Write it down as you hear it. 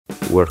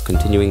we're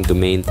continuing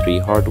Domain 3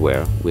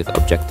 hardware with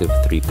Objective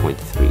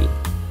 3.3,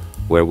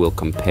 where we'll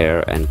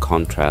compare and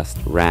contrast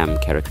RAM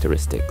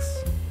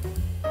characteristics.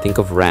 Think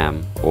of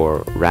RAM,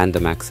 or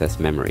Random Access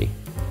Memory,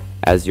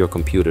 as your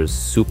computer's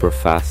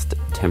super-fast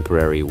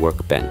temporary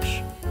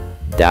workbench.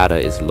 Data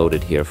is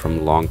loaded here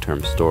from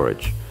long-term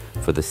storage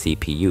for the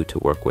CPU to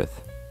work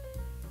with.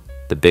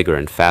 The bigger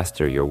and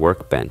faster your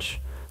workbench,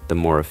 the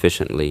more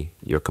efficiently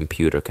your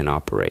computer can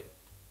operate.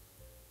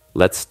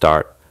 Let's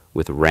start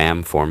with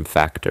RAM form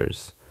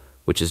factors,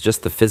 which is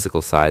just the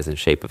physical size and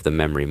shape of the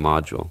memory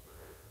module.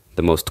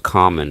 The most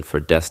common for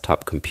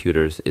desktop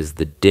computers is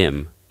the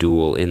DIMM,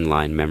 dual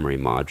inline memory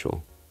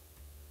module.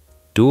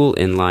 Dual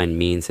inline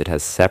means it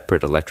has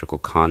separate electrical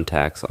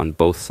contacts on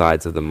both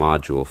sides of the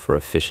module for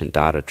efficient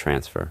data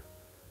transfer.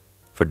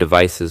 For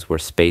devices where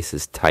space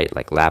is tight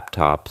like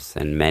laptops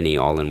and many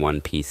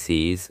all-in-one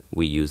PCs,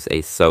 we use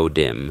a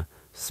SODIMM,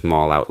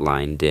 small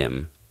outline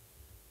DIMM.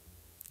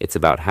 It's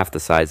about half the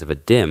size of a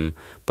DIMM,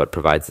 but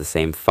provides the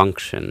same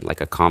function like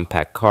a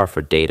compact car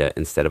for data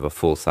instead of a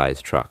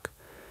full-size truck.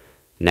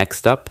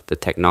 Next up, the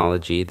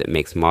technology that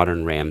makes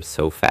modern RAM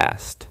so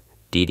fast,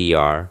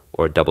 DDR,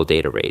 or double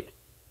data rate.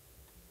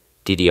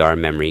 DDR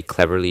memory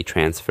cleverly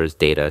transfers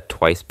data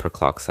twice per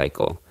clock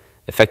cycle,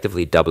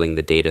 effectively doubling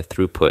the data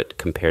throughput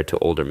compared to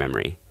older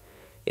memory.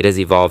 It has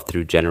evolved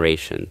through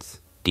generations,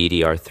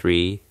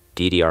 DDR3,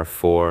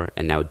 DDR4,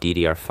 and now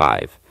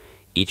DDR5,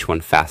 each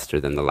one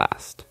faster than the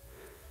last.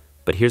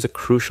 But here's a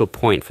crucial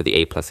point for the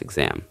A+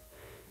 exam.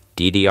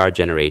 DDR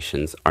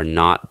generations are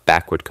not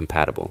backward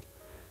compatible.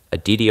 A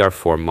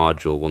DDR4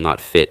 module will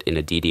not fit in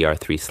a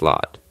DDR3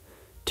 slot.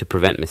 To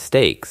prevent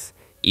mistakes,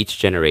 each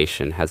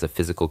generation has a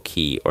physical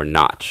key or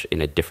notch in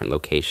a different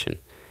location.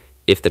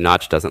 If the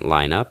notch doesn't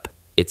line up,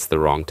 it's the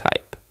wrong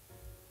type.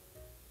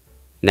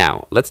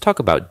 Now, let's talk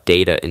about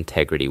data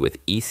integrity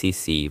with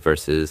ECC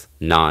versus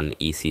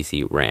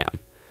non-ECC RAM.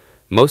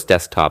 Most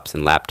desktops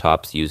and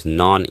laptops use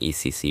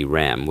non-ECC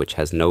RAM, which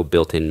has no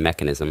built-in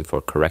mechanism for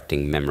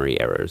correcting memory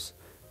errors.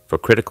 For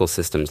critical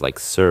systems like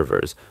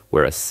servers,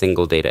 where a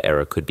single data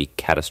error could be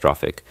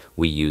catastrophic,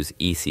 we use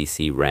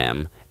ECC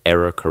RAM,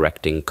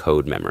 error-correcting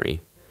code memory.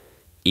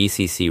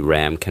 ECC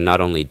RAM can not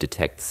only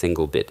detect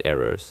single-bit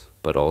errors,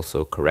 but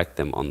also correct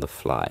them on the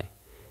fly,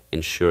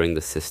 ensuring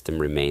the system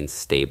remains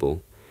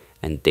stable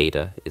and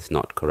data is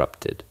not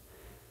corrupted.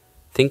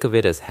 Think of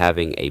it as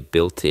having a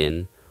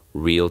built-in,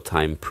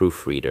 real-time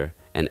proofreader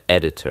and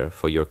editor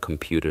for your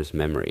computer's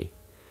memory.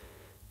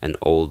 An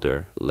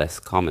older, less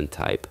common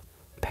type,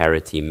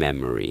 parity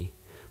memory,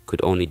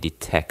 could only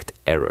detect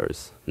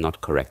errors,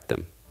 not correct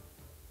them.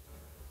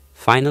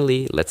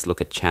 Finally, let's look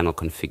at channel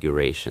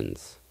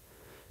configurations.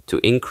 To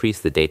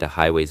increase the data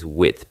highway's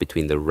width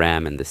between the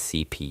RAM and the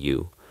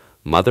CPU,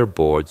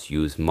 motherboards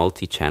use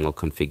multi-channel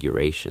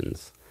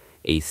configurations.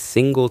 A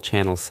single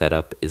channel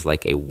setup is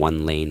like a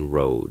one-lane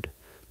road.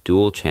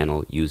 Dual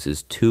channel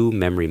uses two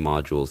memory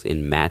modules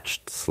in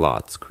matched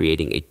slots,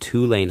 creating a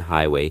two-lane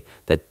highway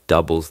that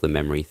doubles the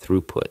memory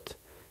throughput.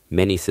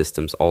 Many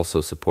systems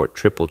also support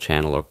triple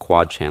channel or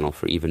quad channel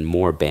for even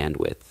more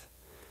bandwidth.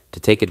 To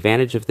take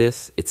advantage of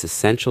this, it's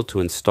essential to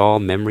install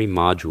memory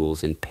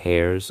modules in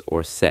pairs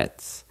or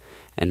sets,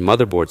 and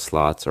motherboard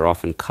slots are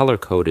often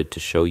color-coded to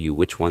show you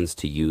which ones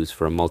to use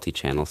for a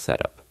multi-channel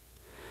setup.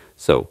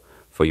 So,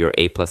 for your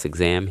A+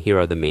 exam, here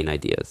are the main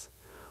ideas.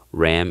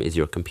 RAM is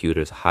your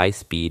computer's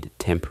high-speed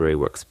temporary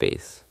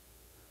workspace.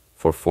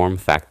 For form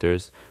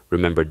factors,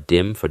 remember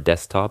DIMM for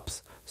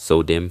desktops,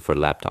 SODIMM for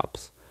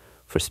laptops.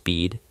 For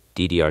speed,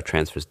 DDR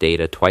transfers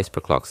data twice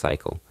per clock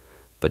cycle,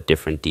 but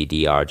different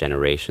DDR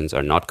generations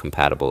are not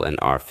compatible and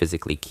are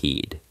physically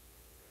keyed.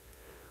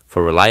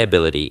 For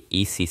reliability,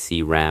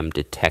 ECC RAM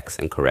detects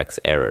and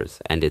corrects errors,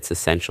 and it's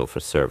essential for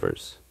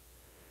servers.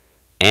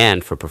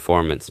 And for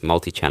performance,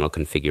 multi-channel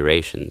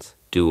configurations,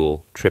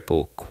 dual,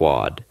 triple,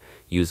 quad,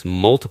 use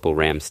multiple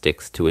RAM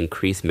sticks to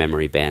increase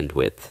memory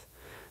bandwidth.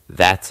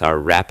 That's our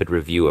rapid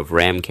review of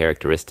RAM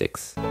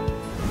characteristics.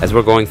 As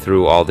we're going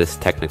through all this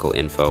technical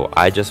info,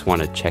 I just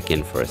want to check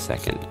in for a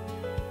second,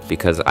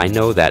 because I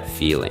know that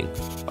feeling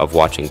of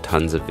watching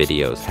tons of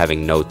videos,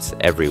 having notes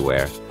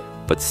everywhere,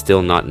 but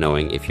still not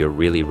knowing if you're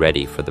really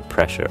ready for the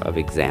pressure of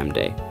exam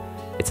day.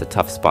 It's a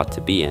tough spot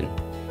to be in,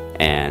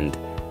 and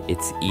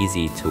it's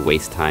easy to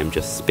waste time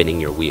just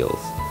spinning your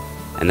wheels.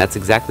 And that's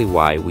exactly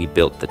why we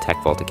built the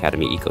TechVault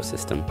Academy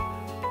ecosystem,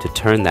 to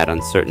turn that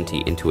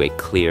uncertainty into a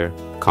clear,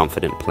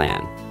 confident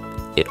plan.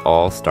 It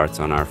all starts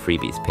on our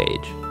freebies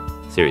page.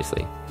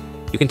 Seriously,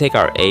 you can take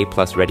our A+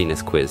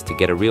 readiness quiz to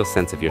get a real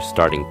sense of your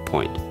starting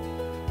point,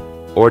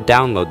 or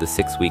download the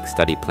 6-week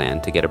study plan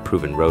to get a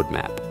proven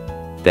roadmap.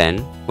 Then,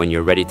 when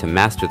you're ready to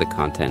master the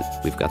content,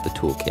 we've got the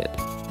toolkit,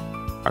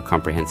 our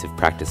comprehensive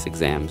practice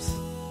exams,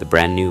 the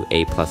brand new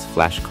A+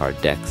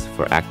 flashcard decks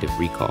for active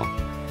recall,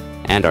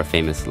 and our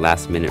famous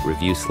last-minute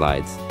review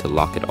slides to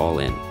lock it all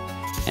in.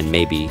 And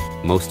maybe,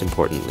 most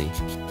importantly,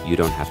 you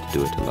don't have to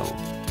do it alone.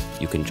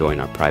 You can join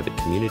our private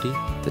community,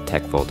 the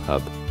TechVault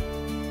Hub,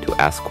 to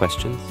ask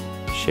questions,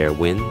 share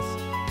wins,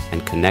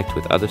 and connect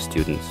with other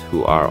students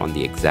who are on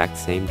the exact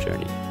same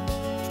journey.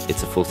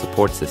 It's a full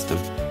support system,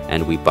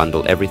 and we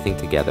bundle everything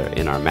together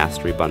in our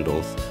mastery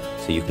bundles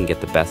so you can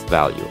get the best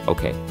value.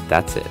 Okay,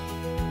 that's it.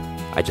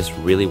 I just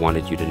really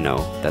wanted you to know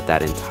that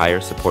that entire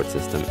support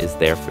system is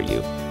there for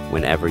you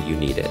whenever you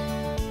need it.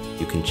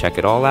 You can check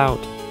it all out,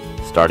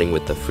 starting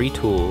with the free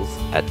tools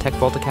at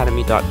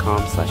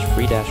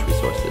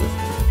techvaultacademy.com/free-resources.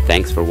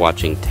 Thanks for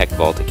watching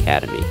TechVault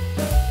Academy.